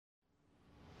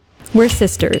We're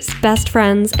sisters, best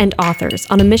friends, and authors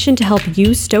on a mission to help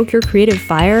you stoke your creative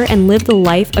fire and live the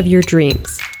life of your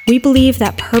dreams. We believe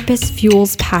that purpose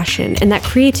fuels passion and that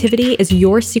creativity is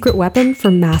your secret weapon for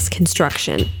mass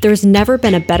construction. There's never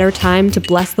been a better time to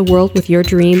bless the world with your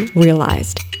dream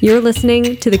realized. You're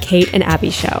listening to The Kate and Abby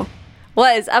Show.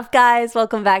 What is up, guys?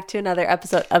 Welcome back to another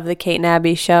episode of The Kate and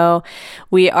Abby Show.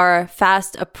 We are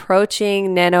fast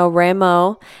approaching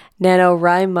NaNoWriMo.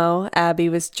 Abby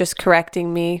was just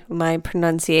correcting me, my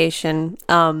pronunciation.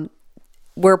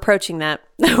 We're approaching that.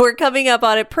 We're coming up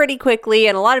on it pretty quickly,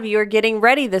 and a lot of you are getting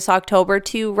ready this October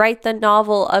to write the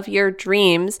novel of your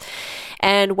dreams.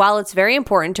 And while it's very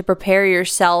important to prepare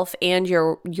yourself and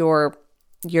your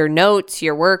notes,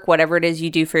 your work, whatever it is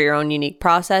you do for your own unique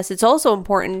process, it's also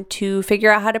important to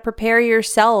figure out how to prepare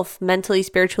yourself mentally,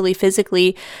 spiritually,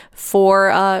 physically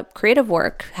for creative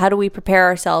work. How do we prepare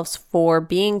ourselves for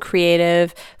being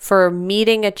creative, for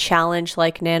meeting a challenge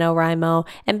like NaNoWriMo,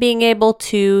 and being able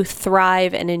to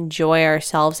thrive and enjoy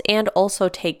ourselves and also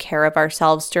take care of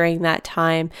ourselves during that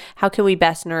time? How can we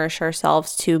best nourish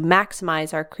ourselves to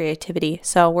maximize our creativity?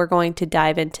 So we're going to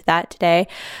dive into that today.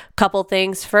 Couple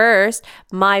things first.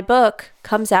 My book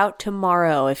comes out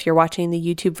tomorrow. If you're watching the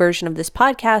YouTube version of this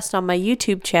podcast on my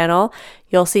YouTube channel,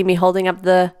 you'll see me holding up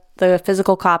the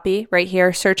physical copy right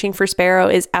here. Searching for Sparrow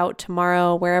is out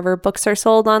tomorrow wherever books are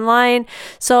sold online.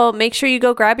 So make sure you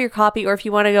go grab your copy, or if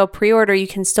you want to go pre-order, you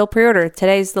can still pre-order.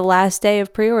 Today's the last day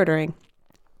of pre-ordering.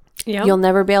 Yep. You'll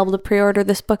never be able to pre-order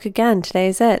this book again.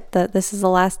 Today's it. This is the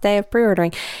last day of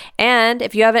pre-ordering. And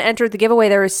if you haven't entered the giveaway,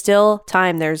 there is still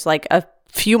time. There's like a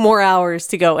few more hours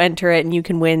to go enter it, and you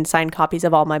can win signed copies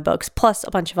of all my books, plus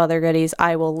a bunch of other goodies.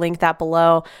 I will link that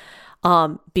below.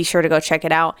 Be sure to go check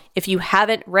it out. If you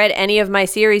haven't read any of my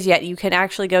series yet, you can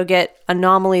actually go get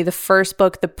Anomaly, the first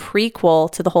book, the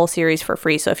prequel to the whole series, for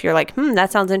free. So if you're like,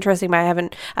 that sounds interesting,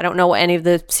 but I don't know what any of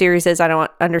the series is, I don't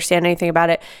understand anything about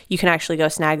it, you can actually go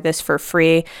snag this for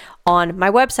free on my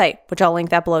website, which I'll link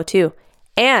that below too.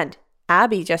 And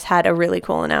Abby just had a really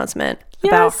cool announcement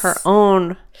about her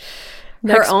own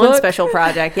special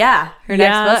project. Yeah, her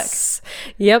next book.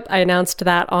 Yep, I announced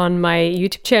that on my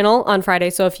YouTube channel on Friday.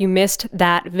 So if you missed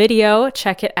that video,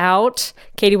 check it out.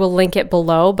 Katie will link it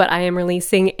below, but I am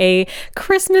releasing a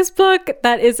Christmas book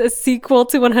that is a sequel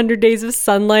to 100 Days of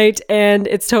Sunlight, and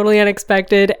it's totally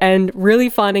unexpected and really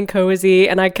fun and cozy,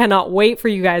 and I cannot wait for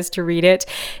you guys to read it.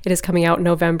 It is coming out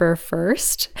November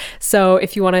 1st. So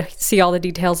if you want to see all the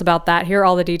details about that, here are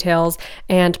all the details,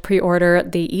 and pre-order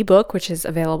the ebook, which is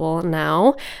available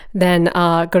now, then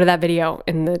go to that video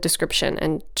in the description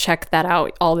and check that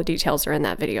out. All the details are in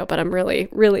that video, but I'm really,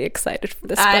 really excited for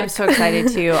this book. I'm so excited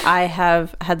too. I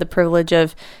have had the privilege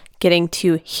of getting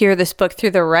to hear this book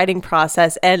through the writing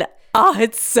process, and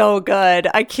it's so good.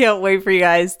 I can't wait for you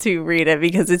guys to read it,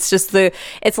 because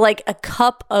it's like a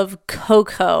cup of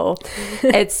cocoa.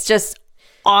 It's just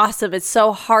awesome. It's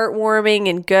so heartwarming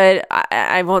and good.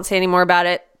 I won't say any more about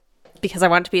it, because I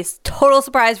want it to be a total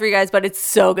surprise for you guys, but it's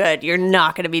so good. You're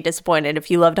not going to be disappointed.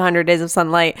 If you loved 100 Days of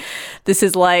Sunlight, this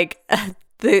is like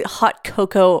the hot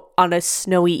cocoa on a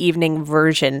snowy evening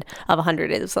version of 100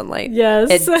 Days of Sunlight. Yes.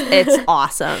 It's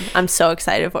awesome. I'm so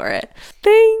excited for it.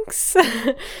 Thanks.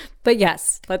 But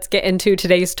yes, let's get into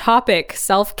today's topic,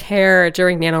 self-care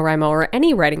during NaNoWriMo, or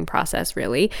any writing process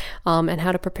really, and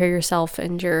how to prepare yourself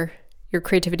and your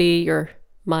creativity, your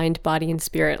mind, body, and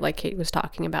spirit, like Kate was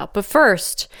talking about. But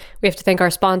first, we have to thank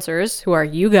our sponsors, who are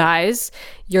you guys.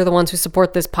 You're the ones who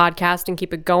support this podcast and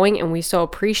keep it going, and we so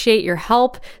appreciate your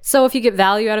help. So if you get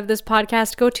value out of this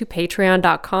podcast, go to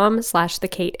patreon.com/The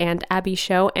Kate and Abby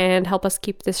Show and help us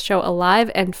keep this show alive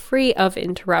and free of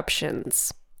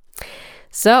interruptions.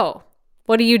 So,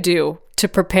 what do you do to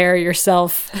prepare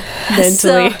yourself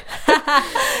mentally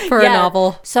for a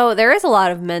novel? So there is a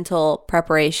lot of mental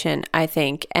preparation, I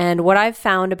think. And what I've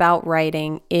found about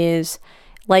writing is,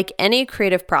 like any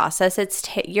creative process,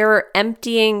 you're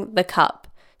emptying the cup.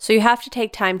 So you have to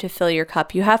take time to fill your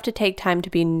cup. You have to take time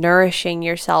to be nourishing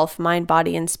yourself, mind,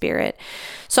 body, and spirit.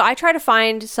 So I try to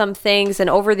find some things, and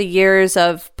over the years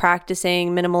of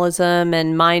practicing minimalism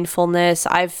and mindfulness,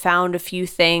 I've found a few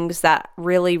things that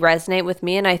really resonate with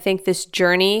me. And I think this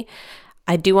journey,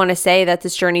 I do want to say that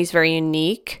this journey is very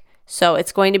unique. So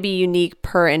it's going to be unique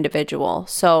per individual.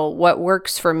 So what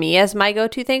works for me as my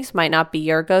go-to things might not be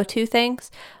your go-to things.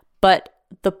 But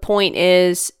the point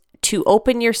is to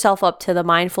open yourself up to the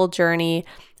mindful journey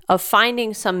of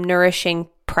finding some nourishing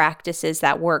practices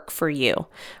that work for you,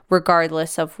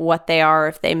 regardless of what they are,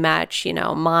 if they match,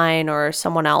 mine or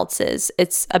someone else's.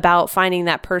 It's about finding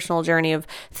that personal journey of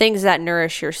things that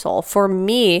nourish your soul. For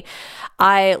me,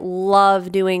 I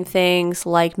love doing things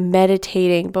like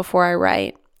meditating before I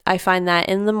write. I find that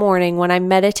in the morning when I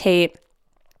meditate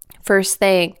first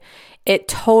thing,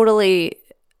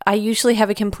 I usually have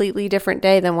a completely different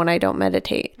day than when I don't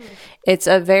meditate. It's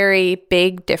a very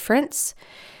big difference.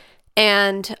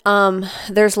 And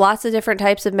there's lots of different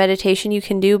types of meditation you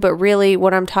can do, but really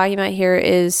what I'm talking about here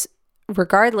is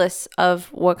regardless of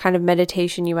what kind of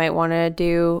meditation you might want to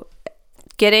do,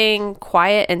 getting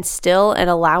quiet and still and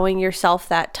allowing yourself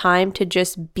that time to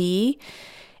just be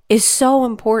is so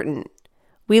important.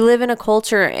 We live in a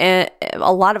culture, and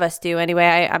a lot of us do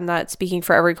anyway. I'm not speaking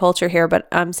for every culture here, but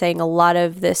I'm saying a lot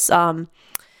of this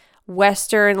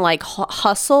Western like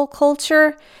hustle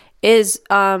culture is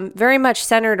very much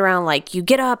centered around like you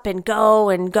get up and go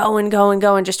and go and go and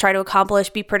go and just try to accomplish,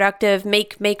 be productive,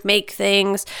 make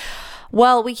things.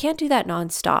 Well, we can't do that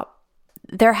nonstop.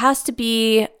 There has to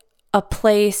be a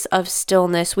place of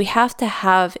stillness. We have to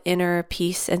have inner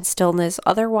peace and stillness.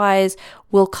 Otherwise,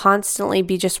 we'll constantly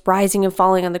be just rising and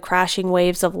falling on the crashing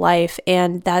waves of life.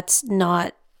 And that's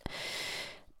not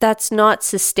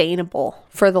sustainable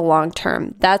for the long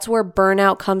term. That's where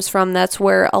burnout comes from. That's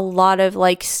where a lot of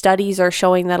like studies are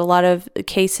showing that a lot of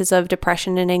cases of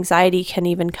depression and anxiety can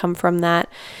even come from that.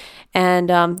 And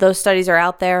those studies are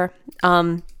out there.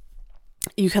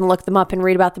 You can look them up and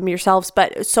read about them yourselves.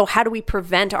 But so how do we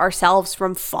prevent ourselves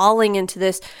from falling into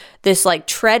this like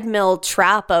treadmill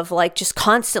trap of like just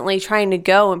constantly trying to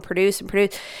go and produce?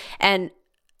 And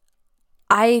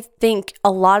I think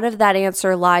a lot of that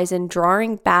answer lies in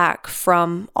drawing back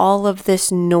from all of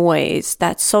this noise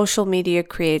that social media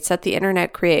creates, that the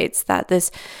internet creates, that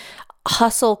this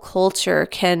hustle culture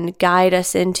can guide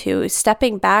us into,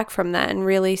 stepping back from that and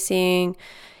really seeing,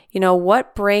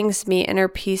 what brings me inner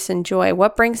peace and joy?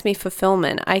 What brings me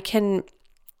fulfillment? I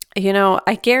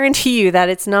guarantee you that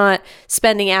it's not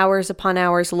spending hours upon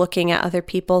hours looking at other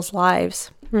people's lives.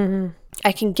 Mm-hmm.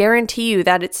 I can guarantee you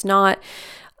that it's not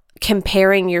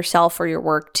comparing yourself or your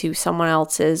work to someone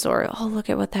else's, or, oh, look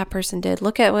at what that person did.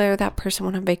 Look at where that person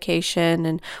went on vacation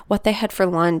and what they had for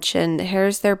lunch, and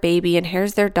here's their baby and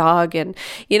here's their dog. And,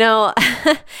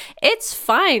 it's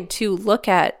fine to look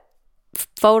at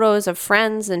photos of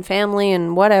friends and family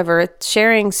and whatever.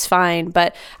 Sharing's fine,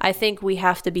 but I think we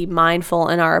have to be mindful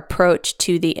in our approach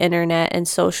to the internet and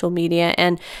social media.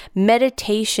 And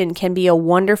meditation can be a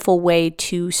wonderful way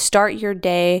to start your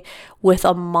day with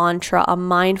a mantra, a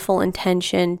mindful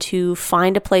intention to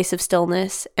find a place of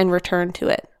stillness and return to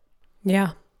it.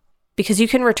 Yeah. Because you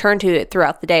can return to it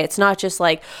throughout the day. It's not just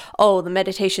like, oh, the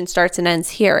meditation starts and ends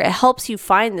here. It helps you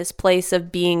find this place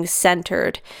of being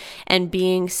centered and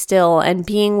being still and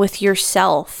being with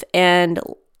yourself and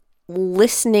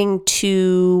listening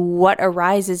to what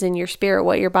arises in your spirit,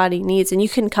 what your body needs. And you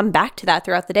can come back to that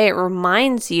throughout the day. It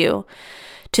reminds you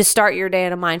to start your day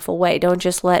in a mindful way. Don't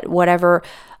just let whatever,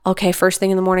 okay, first thing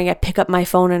in the morning, I pick up my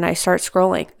phone and I start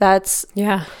scrolling.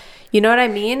 Yeah. You know what I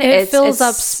mean? It fills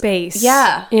up space.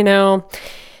 Yeah.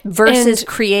 Versus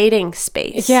creating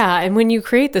space. Yeah. And when you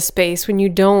create the space, when you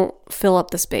don't fill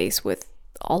up the space with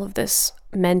all of this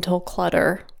mental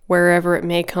clutter, wherever it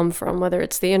may come from, whether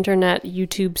it's the internet,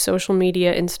 YouTube, social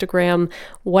media, Instagram,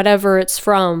 whatever it's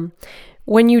from,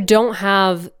 when you don't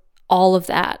have all of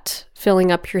that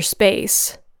filling up your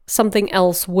space, something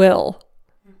else will.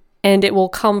 And it will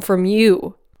come from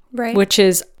you. Right. Which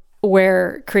is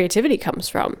where creativity comes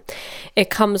from. It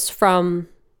comes from,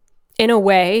 in a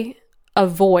way, a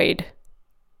void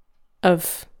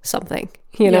of something,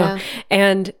 know?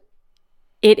 And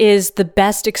it is the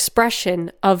best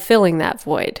expression of filling that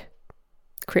void.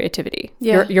 Creativity.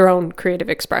 Yeah. Your own creative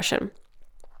expression.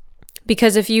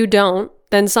 Because if you don't,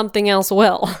 then something else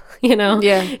will, Yeah.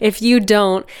 If you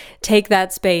don't take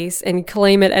that space and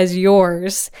claim it as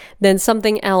yours, then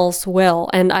something else will.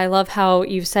 And I love how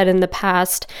you've said in the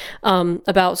past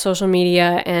about social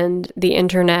media and the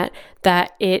internet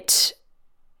that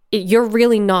you're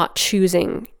really not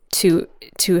choosing to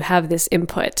have this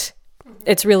input.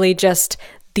 It's really just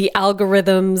the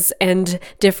algorithms and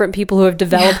different people who have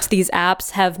developed these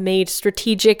apps have made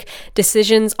strategic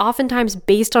decisions, oftentimes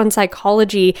based on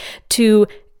psychology, to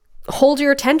hold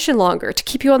your attention longer, to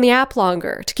keep you on the app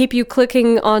longer, to keep you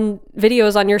clicking on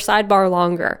videos on your sidebar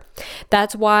longer.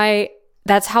 That's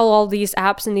how all these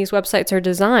apps and these websites are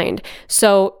designed.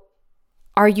 So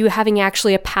are you having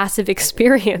actually a passive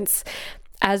experience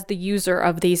as the user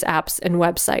of these apps and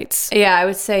websites? Yeah, I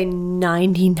would say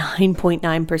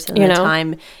 99.9% of the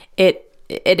time, it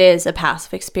it is a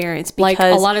passive experience, because like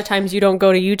a lot of times you don't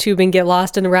go to YouTube and get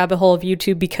lost in the rabbit hole of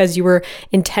YouTube because you were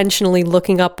intentionally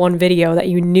looking up one video that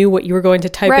you knew what you were going to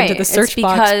type into the search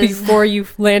box before you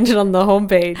landed on the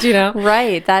homepage, you know?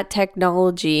 Right. That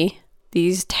technology,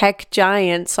 these tech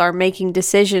giants are making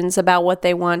decisions about what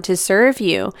they want to serve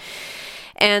you.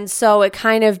 And so it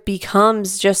kind of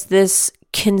becomes just this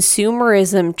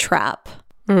consumerism trap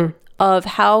of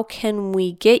how can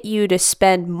we get you to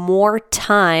spend more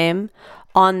time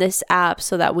on this app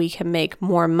so that we can make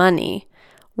more money.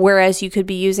 Whereas you could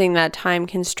be using that time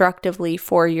constructively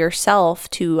for yourself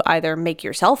to either make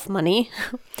yourself money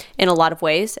in a lot of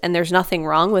ways, and there's nothing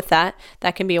wrong with that.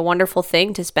 That can be a wonderful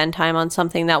thing, to spend time on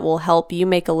something that will help you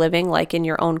make a living, like in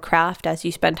your own craft. As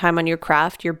you spend time on your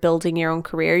craft, you're building your own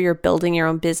career, you're building your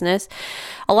own business.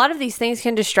 A lot of these things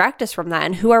can distract us from that.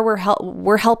 And who are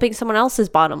we're helping someone else's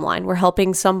bottom line. We're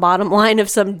helping some bottom line of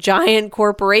some giant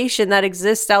corporation that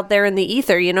exists out there in the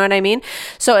ether. You know what I mean?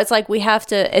 So it's like we have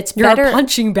to, You're better. a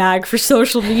punching bag for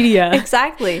social media.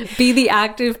 Exactly. Be the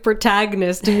active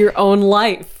protagonist in your own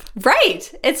life. Right.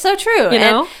 It's so true. You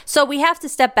know? And so we have to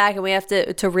step back and we have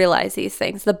to realize these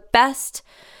things. The best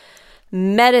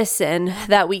medicine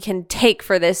that we can take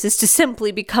for this is to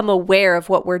simply become aware of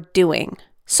what we're doing.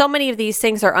 So many of these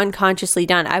things are unconsciously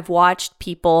done. I've watched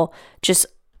people just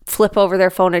flip over their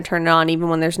phone and turn it on even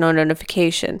when there's no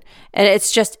notification. And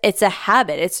it's a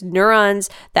habit. It's neurons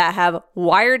that have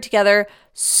wired together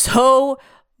so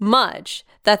much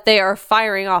that they are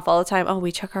firing off all the time. Oh,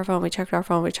 we check our phone, we check our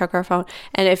phone, we check our phone.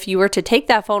 And if you were to take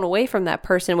that phone away from that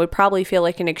person, it would probably feel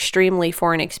like an extremely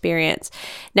foreign experience.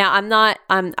 Now,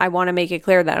 I want to make it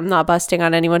clear that I'm not busting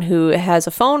on anyone who has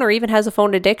a phone or even has a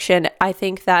phone addiction. I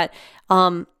think that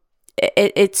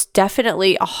it's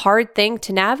definitely a hard thing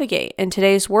to navigate in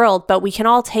today's world, but we can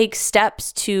all take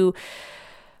steps to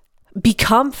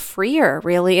become freer,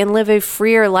 really, and live a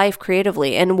freer life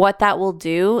creatively. And what that will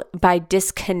do by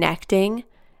disconnecting,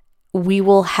 we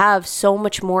will have so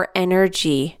much more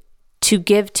energy to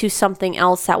give to something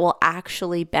else that will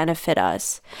actually benefit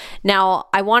us. Now,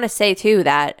 I want to say too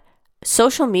that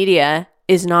social media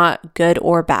is not good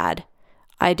or bad.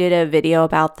 I did a video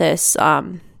about this.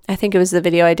 I think it was the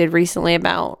video I did recently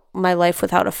about my life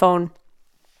without a phone.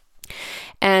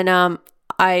 And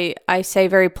I say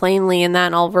very plainly in that,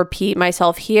 and I'll repeat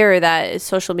myself here, that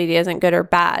social media isn't good or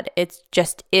bad. It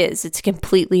just is. It's a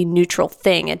completely neutral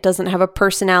thing. It doesn't have a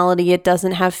personality. It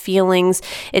doesn't have feelings.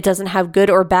 It doesn't have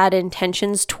good or bad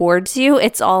intentions towards you.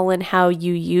 It's all in how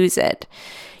you use it.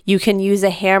 You can use a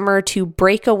hammer to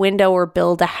break a window or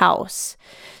build a house.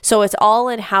 So it's all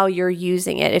in how you're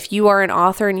using it. If you are an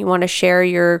author and you want to share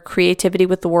your creativity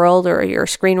with the world, or you're a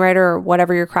screenwriter or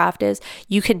whatever your craft is,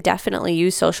 you can definitely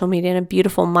use social media in a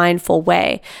beautiful, mindful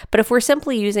way. But if we're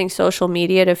simply using social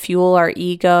media to fuel our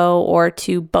ego or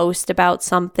to boast about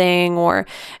something, or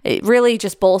really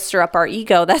just bolster up our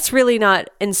ego, that's really not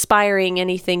inspiring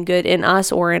anything good in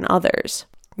us or in others.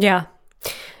 Yeah.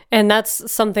 And that's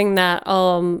something that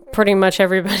pretty much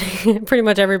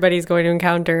everybody's going to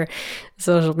encounter: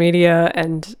 social media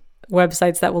and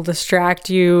websites that will distract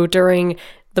you during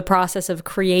the process of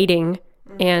creating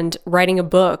and writing a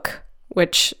book,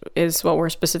 which is what we're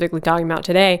specifically talking about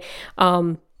today.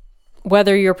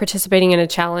 Whether you're participating in a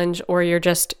challenge or you're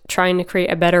just trying to create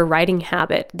a better writing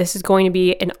habit, this is going to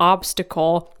be an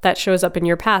obstacle that shows up in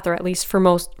your path, or at least for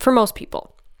most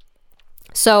people.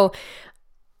 So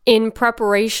in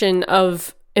preparation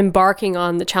of embarking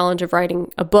on the challenge of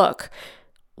writing a book,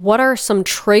 what are some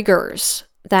triggers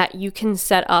that you can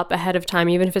set up ahead of time,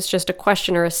 even if it's just a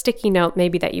question or a sticky note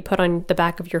maybe that you put on the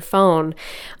back of your phone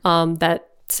that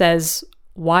says,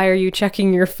 why are you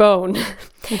checking your phone?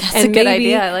 That's a good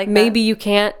idea. I like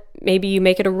that. Maybe you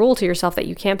make it a rule to yourself that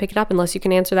you can't pick it up unless you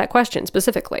can answer that question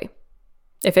specifically.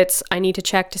 If it's, I need to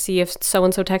check to see if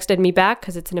so-and-so texted me back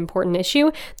because it's an important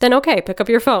issue, then okay, pick up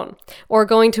your phone. Or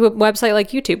going to a website like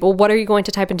YouTube. Well, what are you going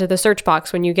to type into the search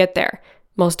box when you get there?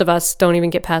 Most of us don't even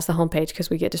get past the homepage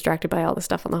because we get distracted by all the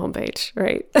stuff on the homepage,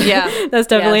 right? Yeah. That's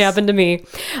definitely happened to me.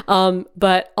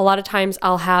 But a lot of times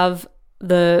I'll have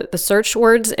the search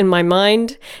words in my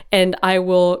mind, and I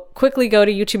will quickly go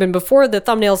to YouTube, and before the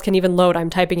thumbnails can even load, I'm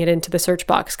typing it into the search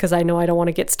box because I know I don't want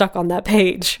to get stuck on that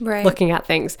page looking at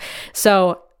things.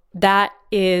 So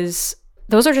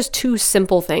those are just two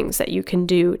simple things that you can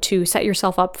do to set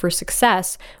yourself up for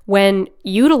success when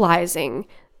utilizing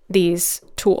these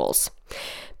tools,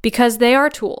 because they are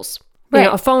tools. Right. You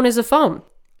know, a phone is a phone.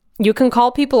 You can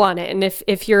call people on it. And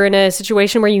if you're in a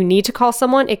situation where you need to call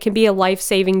someone, it can be a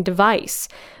life-saving device,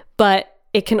 but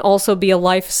it can also be a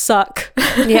life suck.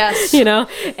 Yes. You know,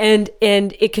 and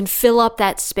it can fill up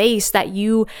that space that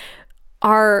you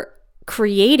are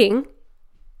creating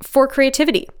for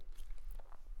creativity.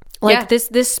 Like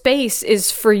this space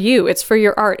is for you. It's for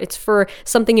your art. It's for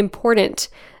something important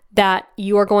that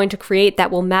you are going to create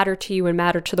that will matter to you and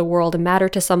matter to the world and matter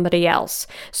to somebody else.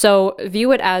 So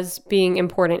view it as being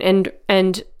important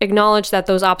and acknowledge that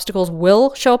those obstacles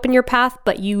will show up in your path,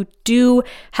 but you do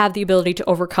have the ability to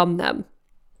overcome them.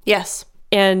 Yes.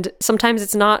 And sometimes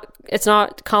it's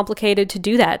not complicated to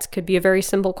do that. It could be a very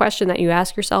simple question that you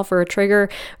ask yourself, or a trigger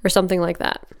or something like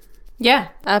that. Yeah,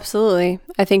 absolutely.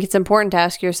 I think it's important to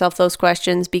ask yourself those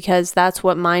questions because that's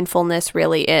what mindfulness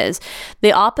really is.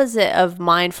 The opposite of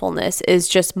mindfulness is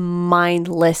just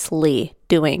mindlessly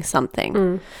doing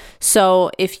something.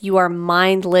 So if you are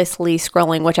mindlessly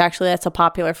scrolling, which actually that's a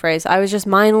popular phrase, I was just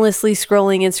mindlessly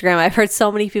scrolling Instagram. I've heard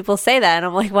so many people say that, and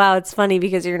I'm like, wow, it's funny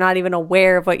because you're not even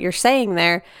aware of what you're saying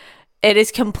there. It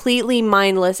is completely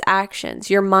mindless actions.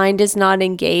 Your mind is not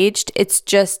engaged. It's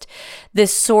just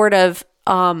this sort of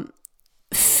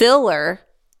filler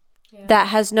that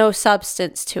has no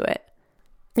substance to it.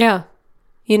 Yeah.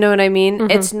 You know what I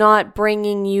mean? It's not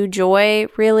bringing you joy,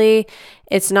 really.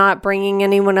 It's not bringing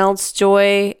anyone else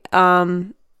joy.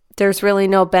 There's really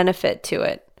no benefit to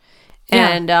it. Yeah.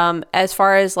 And as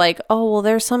far as like, oh, well,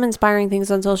 there's some inspiring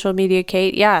things on social media,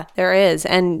 Kate. Yeah, there is.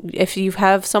 And if you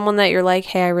have someone that you're like,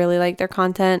 hey, I really like their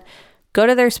content, go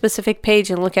to their specific page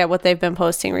and look at what they've been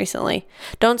posting recently.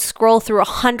 Don't scroll through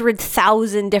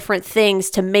 100,000 different things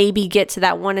to maybe get to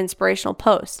that one inspirational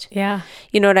post. Yeah.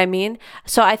 You know what I mean?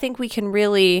 So I think we can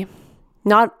really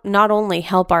not only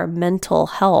help our mental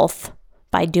health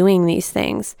by doing these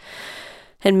things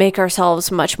and make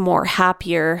ourselves much more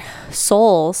happier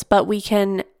souls, but we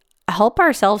can help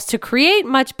ourselves to create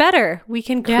much better. We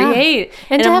can create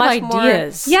and to have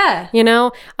ideas. Yeah. You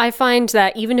know, I find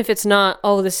that even if it's not,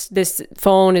 oh, this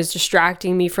phone is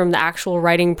distracting me from the actual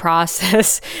writing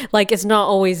process, like it's not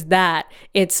always that.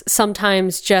 It's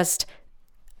sometimes just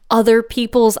other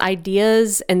people's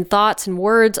ideas and thoughts and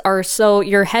words are so,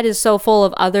 your head is so full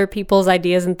of other people's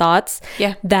ideas and thoughts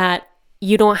that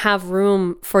you don't have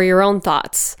room for your own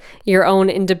thoughts, your own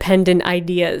independent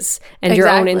ideas, and your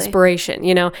own inspiration.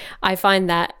 You know, I find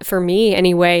that for me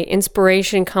anyway,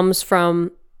 inspiration comes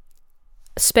from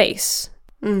space,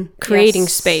 creating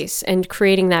space and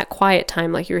creating that quiet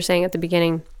time, like you were saying at the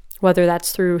beginning, whether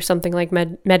that's through something like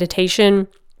meditation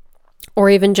or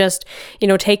even just, you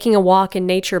know, taking a walk in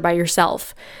nature by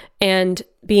yourself and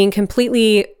being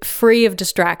completely free of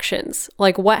distractions.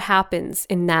 Like what happens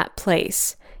in that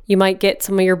place? You might get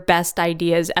some of your best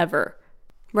ideas ever.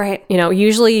 Right. You know,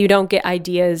 usually you don't get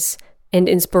ideas and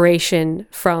inspiration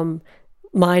from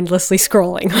mindlessly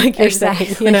scrolling, like you're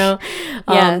saying, you know?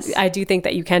 Yes. I do think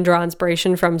that you can draw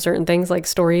inspiration from certain things like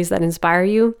stories that inspire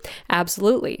you.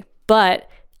 Absolutely. But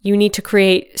you need to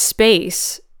create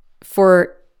space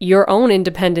for your own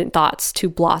independent thoughts to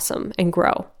blossom and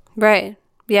grow. Right.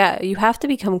 Yeah. You have to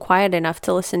become quiet enough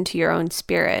to listen to your own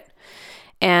spirit.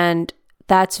 And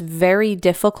that's very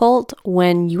difficult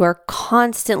when you are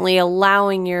constantly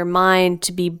allowing your mind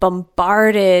to be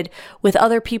bombarded with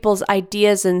other people's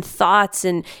ideas and thoughts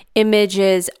and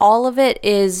images. All of it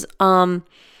is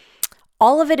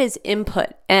input.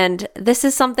 And this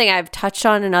is something I've touched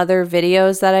on in other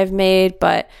videos that I've made,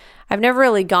 but I've never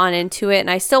really gone into it.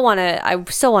 And I still want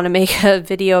to make a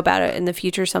video about it in the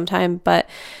future sometime, but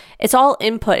it's all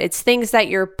input. It's things that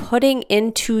you're putting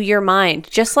into your mind.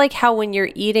 Just like how when you're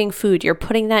eating food, you're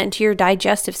putting that into your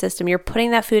digestive system. You're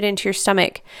putting that food into your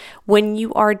stomach. When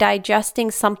you are digesting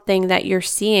something that you're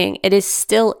seeing, it is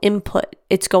still input.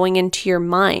 It's going into your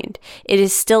mind. It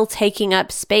is still taking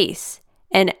up space.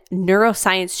 And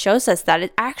neuroscience shows us that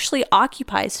it actually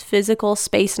occupies physical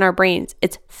space in our brains.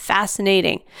 It's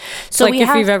fascinating. So like if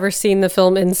you've ever seen the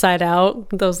film Inside Out,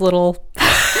 those little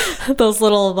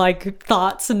like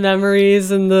thoughts and memories,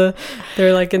 and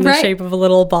they're like in the shape of a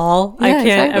little ball. Yeah, I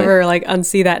can't ever like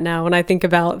unsee that now. When I think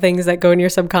about things that go in your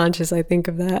subconscious, I think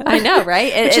of that. I know,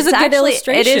 right? Which is a good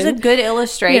illustration. It is a good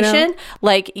illustration. You know?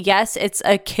 Like, yes, it's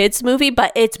a kid's movie,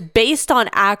 but it's based on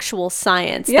actual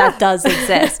science that does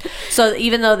exist. So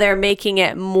even though they're making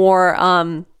it more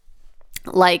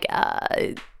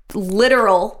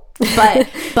literal, but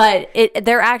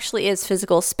there actually is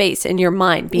physical space in your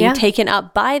mind being taken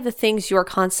up by the things you're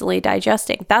constantly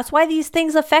digesting. That's why these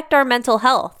things affect our mental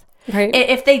health. Right.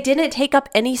 If they didn't take up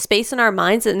any space in our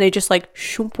minds and they just like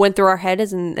went through our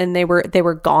heads and they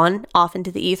were gone off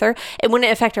into the ether, it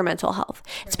wouldn't affect our mental health.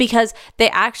 It's because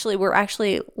we're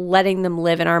actually letting them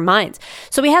live in our minds.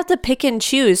 So we have to pick and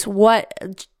choose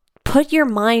what put your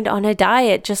mind on a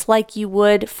diet just like you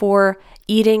would for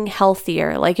eating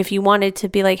healthier. Like if you wanted to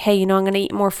be like, hey, I'm going to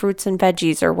eat more fruits and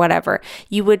veggies or whatever,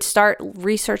 you would start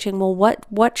researching, well,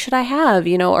 what should I have?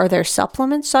 Are there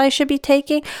supplements I should be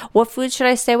taking? What food should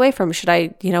I stay away from? Should I,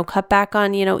 cut back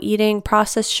on, eating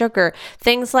processed sugar?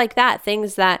 Things like that,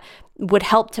 things that would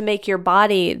help to make your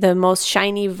body the most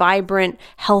shiny, vibrant,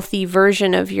 healthy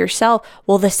version of yourself.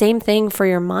 Well, the same thing for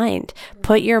your mind.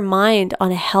 Put your mind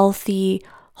on a healthy,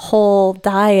 whole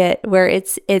diet where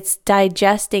it's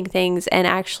digesting things and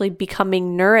actually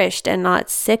becoming nourished and not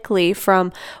sickly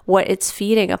from what it's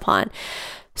feeding upon.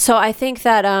 So I think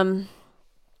that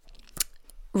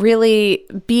really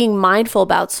being mindful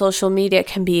about social media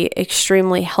can be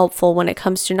extremely helpful when it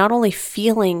comes to not only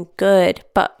feeling good,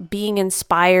 but being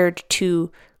inspired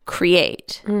to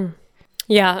create.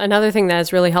 Yeah, another thing that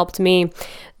has really helped me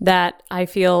that I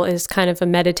feel is kind of a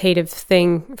meditative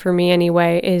thing for me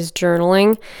anyway is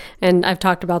journaling. And I've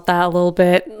talked about that a little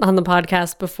bit on the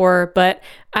podcast before, but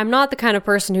I'm not the kind of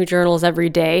person who journals every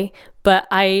day, but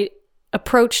I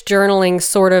approach journaling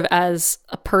sort of as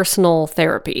a personal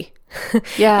therapy.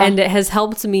 Yeah. And it has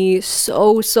helped me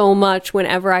so much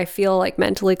whenever I feel like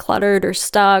mentally cluttered or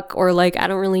stuck or like I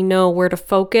don't really know where to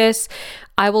focus.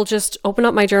 I will just open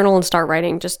up my journal and start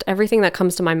writing just everything that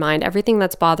comes to my mind, everything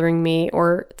that's bothering me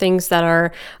or things that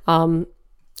are on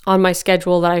my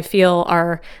schedule that I feel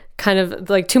are kind of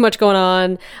like too much going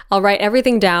on. I'll write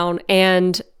everything down,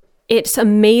 and it's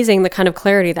amazing the kind of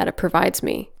clarity that it provides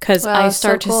me because I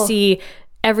start to see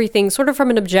everything sort of from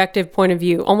an objective point of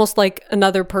view, almost like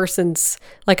another person's,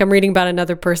 like I'm reading about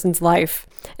another person's life.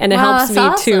 And it helps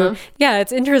me to,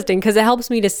 it's interesting because it helps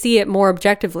me to see it more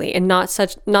objectively and not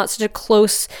such a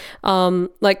close,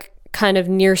 like kind of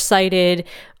nearsighted,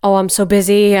 oh, I'm so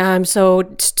busy, I'm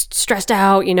so stressed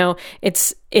out,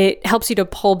 it helps you to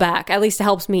pull back. At least it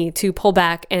helps me to pull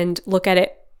back and look at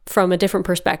it from a different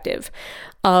perspective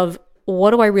of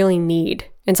what do I really need?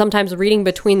 And sometimes reading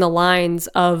between the lines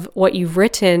of what you've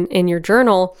written in your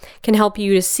journal can help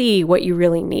you to see what you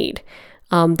really need.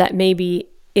 That maybe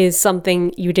is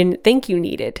something you didn't think you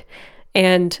needed.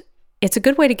 And it's a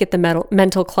good way to get the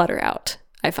mental clutter out,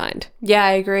 I find. Yeah,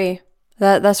 I agree.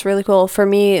 That's really cool. For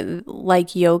me,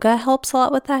 like yoga helps a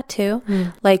lot with that too.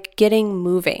 Like getting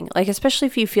moving, like especially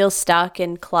if you feel stuck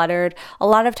and cluttered, a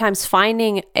lot of times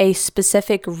finding a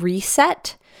specific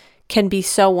reset can be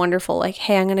so wonderful. Like,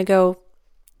 hey, I'm going to go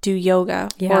do yoga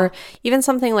or even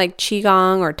something like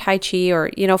Qigong or Tai Chi or,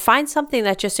 find something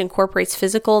that just incorporates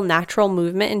physical, natural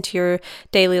movement into your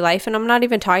daily life. And I'm not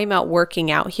even talking about working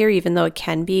out here, even though it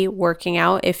can be working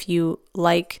out if you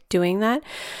like doing that.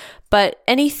 But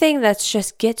anything that's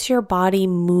just gets your body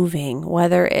moving,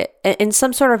 whether it in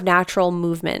some sort of natural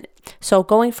movement. So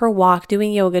going for a walk,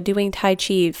 doing yoga, doing Tai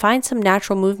Chi, find some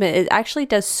natural movement. It actually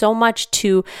does so much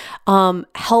to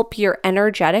help your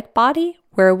energetic body,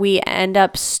 where we end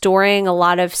up storing a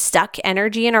lot of stuck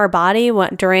energy in our body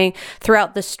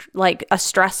throughout this like a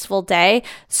stressful day.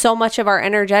 So much of our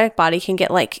energetic body can get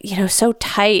so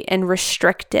tight and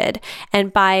restricted.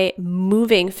 And by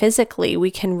moving physically,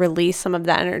 we can release some of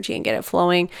that energy and get it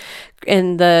flowing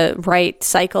in the right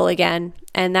cycle again.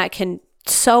 And that can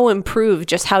so improve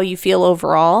just how you feel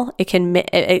overall.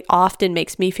 It often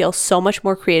makes me feel so much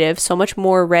more creative, so much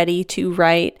more ready to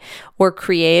write or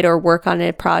create or work on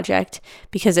a project,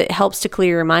 because it helps to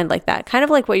clear your mind like that. Kind of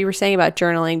like what you were saying about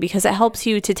journaling, because it helps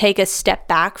you to take a step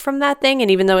back from that thing. And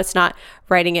even though it's not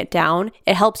writing it down,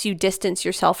 it helps you distance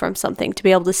yourself from something to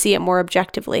be able to see it more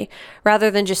objectively, rather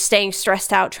than just staying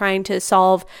stressed out trying to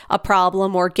solve a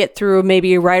problem or get through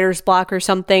maybe a writer's block or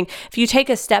something. If you take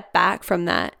a step back from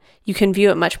that, you can view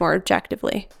it much more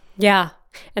objectively. Yeah.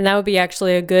 And that would be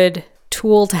actually a good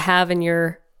tool to have in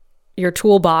your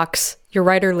toolbox, your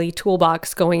writerly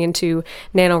toolbox going into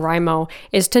NaNoWriMo,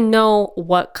 is to know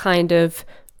what kind of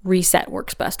reset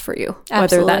works best for you.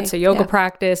 Absolutely. Whether that's a yoga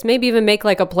practice, maybe even make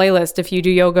like a playlist if you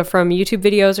do yoga from YouTube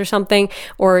videos or something,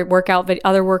 or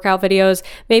other workout videos.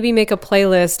 Maybe make a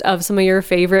playlist of some of your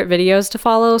favorite videos to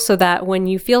follow, so that when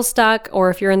you feel stuck, or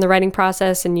if you're in the writing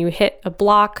process and you hit a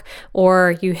block,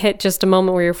 or you hit just a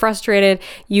moment where you're frustrated,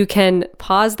 you can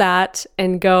pause that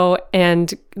and go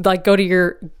to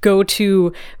your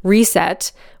go-to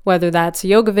reset, whether that's a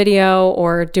yoga video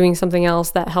or doing something else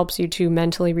that helps you to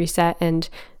mentally reset and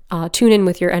tune in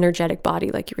with your energetic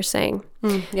body, like you were saying.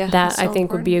 That I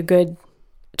think would be a good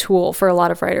tool for a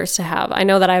lot of writers to have. I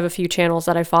know that I have a few channels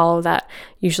that I follow that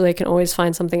usually I can always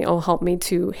find something that will help me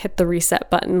to hit the reset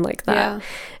button like that,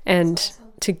 and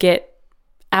to get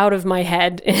out of my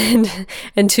head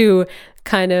and to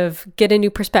kind of get a new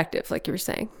perspective, like you were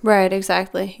saying. Right,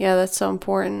 exactly. Yeah, that's so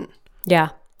important. Yeah.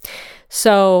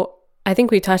 So I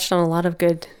think we touched on a lot of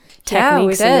good Yeah, we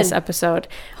techniques in this did. episode.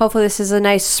 Hopefully this is a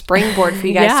nice springboard for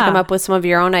you guys to Yeah. come up with some of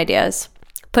your own ideas.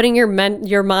 Putting your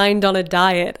mind on a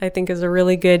diet, I think, is a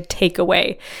really good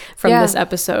takeaway from Yeah. this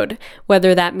episode.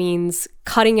 Whether that means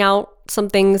cutting out some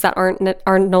things that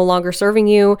aren't no longer serving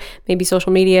you, maybe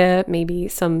social media, maybe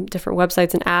some different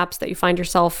websites and apps that you find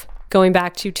yourself going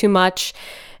back to too much,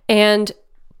 and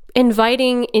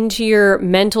inviting into your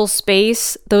mental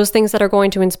space those things that are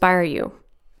going to inspire you,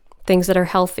 things that are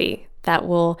healthy, that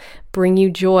will bring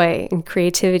you joy and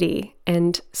creativity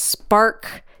and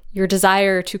spark your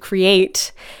desire to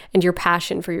create and your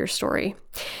passion for your story.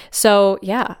 So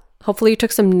yeah, hopefully you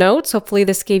took some notes. Hopefully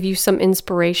this gave you some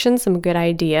inspiration, some good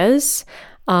ideas.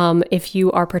 If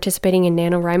you are participating in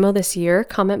NaNoWriMo this year,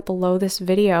 comment below this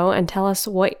video and tell us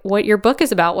what your book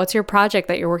is about. What's your project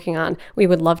that you're working on? We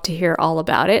would love to hear all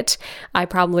about it. I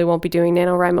probably won't be doing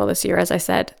NaNoWriMo this year, as I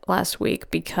said last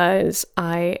week, because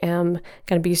I am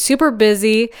going to be super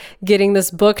busy getting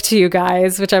this book to you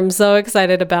guys, which I'm so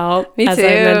excited about. Me As too.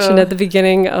 I mentioned at the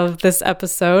beginning of this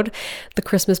episode, the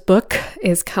Christmas book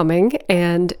is coming,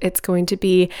 and it's going to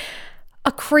be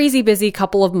a crazy busy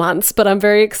couple of months, but I'm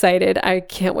very excited. I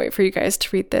can't wait for you guys to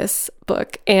read this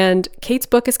book. And Kate's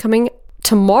book is coming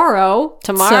tomorrow.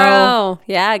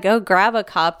 Yeah, go grab a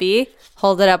copy.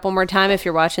 Hold it up one more time. If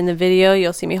you're watching the video,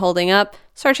 you'll see me holding up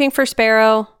Searching for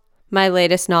Sparrow, my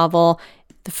latest novel,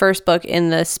 the first book in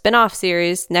the spin-off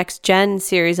series, Next Gen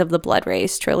series of the Blood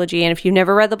Race trilogy. And if you've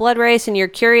never read the Blood Race and you're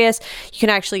curious, you can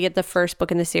actually get the first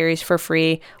book in the series for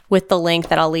free with the link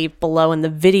that I'll leave below in the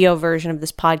video version of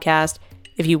this podcast.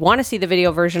 If you want to see the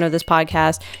video version of this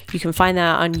podcast, you can find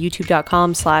that on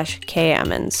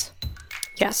youtube.com/kemmons.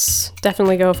 Yes,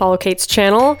 definitely go follow Kate's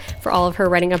channel for all of her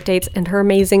writing updates and her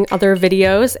amazing other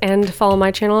videos, and follow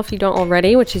my channel if you don't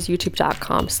already, which is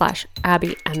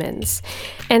youtube.com/Abby Emmons.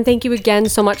 And thank you again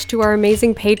so much to our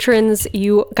amazing patrons.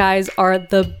 You guys are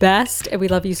the best, and we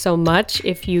love you so much.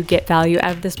 If you get value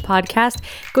out of this podcast,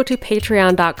 go to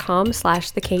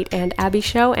patreon.com/The Kate and Abby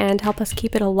Show and help us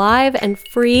keep it alive and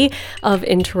free of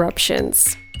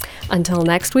interruptions. Until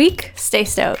next week, Stay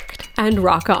stoked. and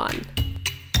rock on.